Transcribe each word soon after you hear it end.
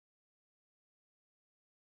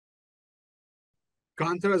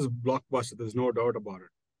Kantara is a blockbuster. There's no doubt about it.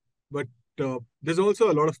 But there's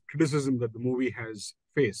also a lot of criticism that the movie has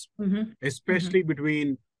faced, especially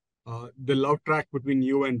between the love track between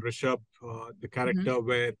you and Rishabh, the character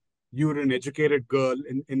where you're an educated girl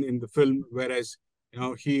in the film, whereas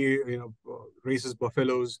he races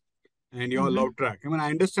buffaloes, and your love track. I mean, I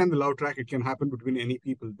understand the love track; it can happen between any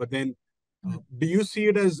people, but then do you see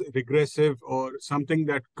it as regressive or something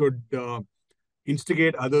that could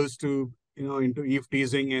instigate others to into eve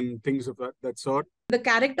teasing and things of that sort? The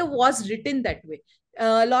character was written that way.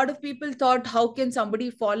 A lot of people thought, how can somebody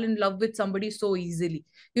fall in love with somebody so easily?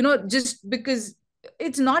 Just because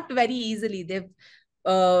it's not very easily. They've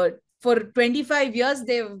for 25 years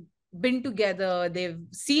they've been together. They've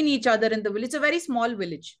seen each other in the village. It's a very small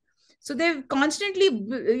village. So they've constantly,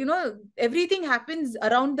 everything happens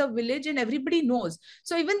around the village and everybody knows.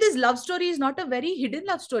 So even this love story is not a very hidden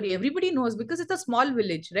love story. Everybody knows because it's a small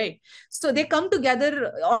village, right? So they come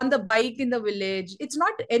together on the bike in the village. It's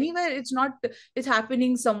not anywhere. It's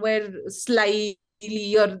happening somewhere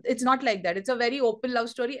slightly, or it's not like that. It's a very open love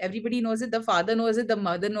story. Everybody knows it. The father knows it. The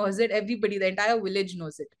mother knows it. Everybody, the entire village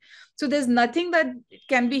knows it. So there's nothing that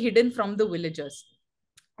can be hidden from the villagers.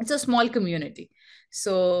 It's a small community.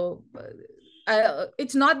 So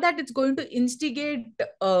it's not that it's going to instigate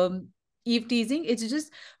eve teasing. It's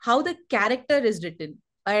just how the character is written.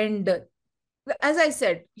 And as I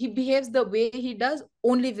said, he behaves the way he does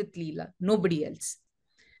only with Leela, nobody else.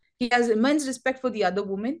 He has immense respect for the other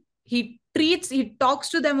woman. He talks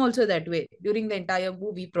to them also that way during the entire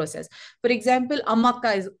movie process. For example,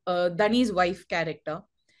 Amakka is Dani's wife character.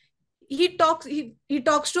 He talks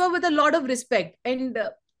to her with a lot of respect, and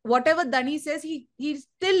whatever Dani says, he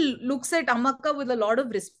still looks at Amakka with a lot of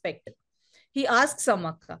respect. He asks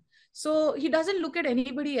Amakka. So he doesn't look at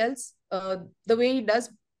anybody else the way he does,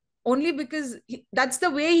 only because that's the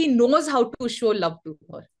way he knows how to show love to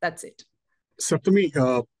her. That's it. Sapthami,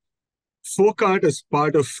 folk art is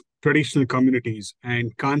part of traditional communities,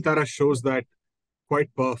 and Kantara shows that quite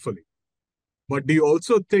powerfully. But do you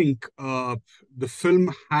also think the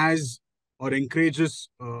film has or encourages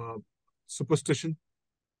superstition?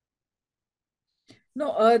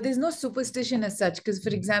 No, there's no superstition as such. Because,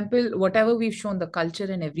 for example, whatever we've shown, the culture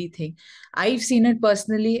and everything, I've seen it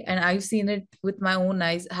personally, and I've seen it with my own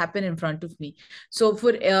eyes happen in front of me. So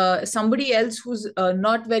for somebody else who's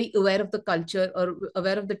not very aware of the culture or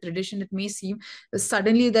aware of the tradition, it may seem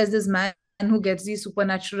suddenly there's this man who gets these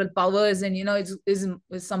supernatural powers, and is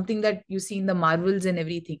something that you see in the Marvels and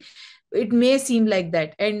everything. It may seem like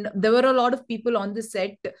that, and there were a lot of people on the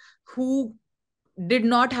set who did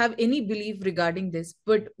not have any belief regarding this,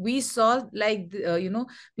 but we saw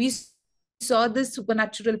we saw this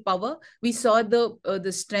supernatural power. We saw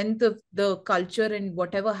the strength of the culture and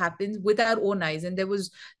whatever happens with our own eyes. And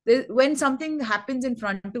when something happens in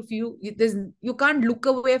front of you, you can't look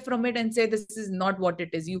away from it and say this is not what it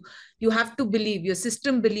is. You have to believe. Your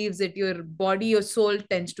system believes it. Your body, your soul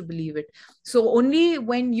tends to believe it. So only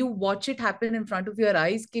when you watch it happen in front of your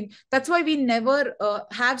eyes that's why we never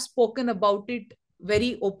have spoken about it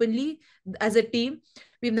very openly as a team.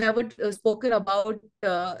 We've never spoken about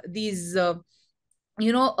these about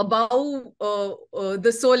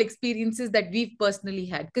the soul experiences that we've personally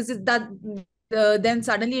had, because that then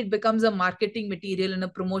suddenly it becomes a marketing material and a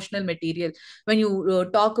promotional material when you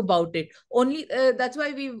talk about it. Only that's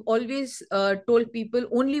why we've always told people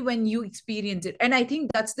only when you experience it. And I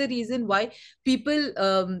think that's the reason why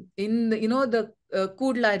people in the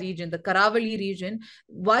Kudla region, the Karavali region,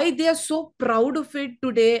 why they are so proud of it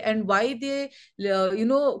today, and why they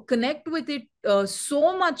connect with it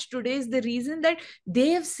so much today, is the reason that they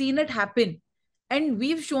have seen it happen, and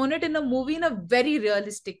we've shown it in a movie in a very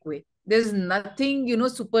realistic way. There's nothing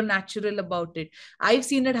supernatural about it. I've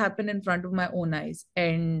seen it happen in front of my own eyes,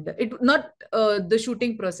 and it not the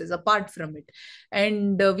shooting process apart from it,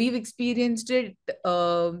 and we've experienced it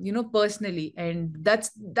personally. And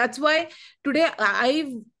that's why today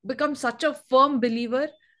I've become such a firm believer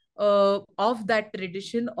of that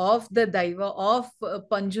tradition, of the Daiva, of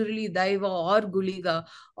Panjurli Daiva or Guliga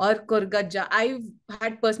or Korgajja. I've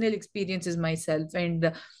had personal experiences myself,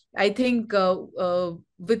 and I think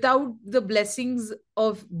without the blessings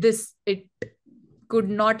of this, it could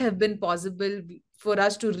not have been possible for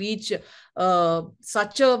us to reach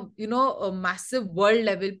such a a massive world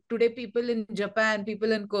level. Today people in Japan,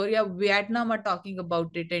 people in Korea, Vietnam are talking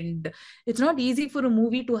about it, and it's not easy for a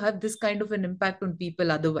movie to have this kind of an impact on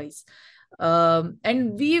people otherwise.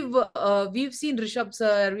 And we've seen Rishabh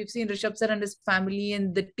sir, and his family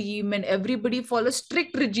and the team, and everybody follows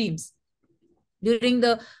strict regimes. during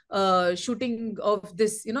the shooting of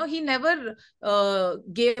this, he never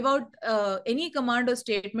gave out any command or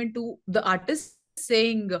statement to the artist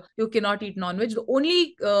saying you cannot eat non-veg. The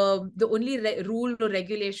only rule or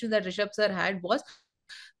regulation that Rishabh sir had was,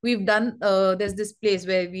 we've done there's this place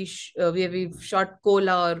where where we've shot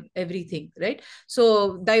kola or everything, right?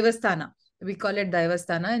 So Daivasthana, we call it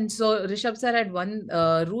Daivasthana. And so Rishabh sir had one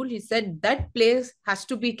rule. He said that place has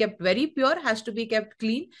to be kept very pure, has to be kept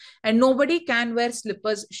clean, and nobody can wear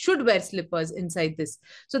slippers, should wear slippers inside this.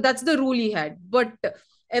 So that's the rule he had. But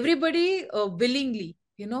everybody willingly,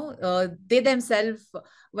 they themselves,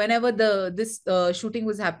 whenever this shooting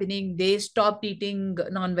was happening, they stopped eating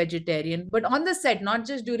non-vegetarian. But on the set, not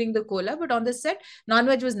just during the kola, but on the set,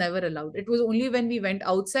 non-veg was never allowed. It was only when we went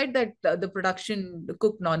outside that the production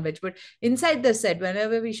cooked non-veg. But inside the set,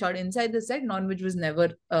 whenever we shot inside the set, non-veg was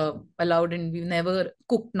never allowed, and we never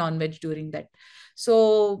cooked non-veg during that.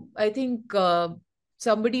 So I think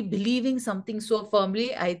somebody believing something so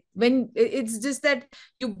firmly, when it's just that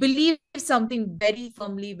you believe something very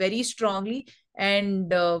firmly, very strongly, and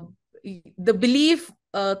the belief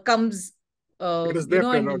comes, It is there,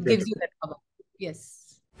 and cannot it get gives it. you that power.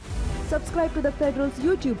 Yes. Subscribe to the Federal's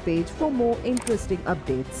YouTube page for more interesting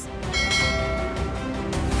updates.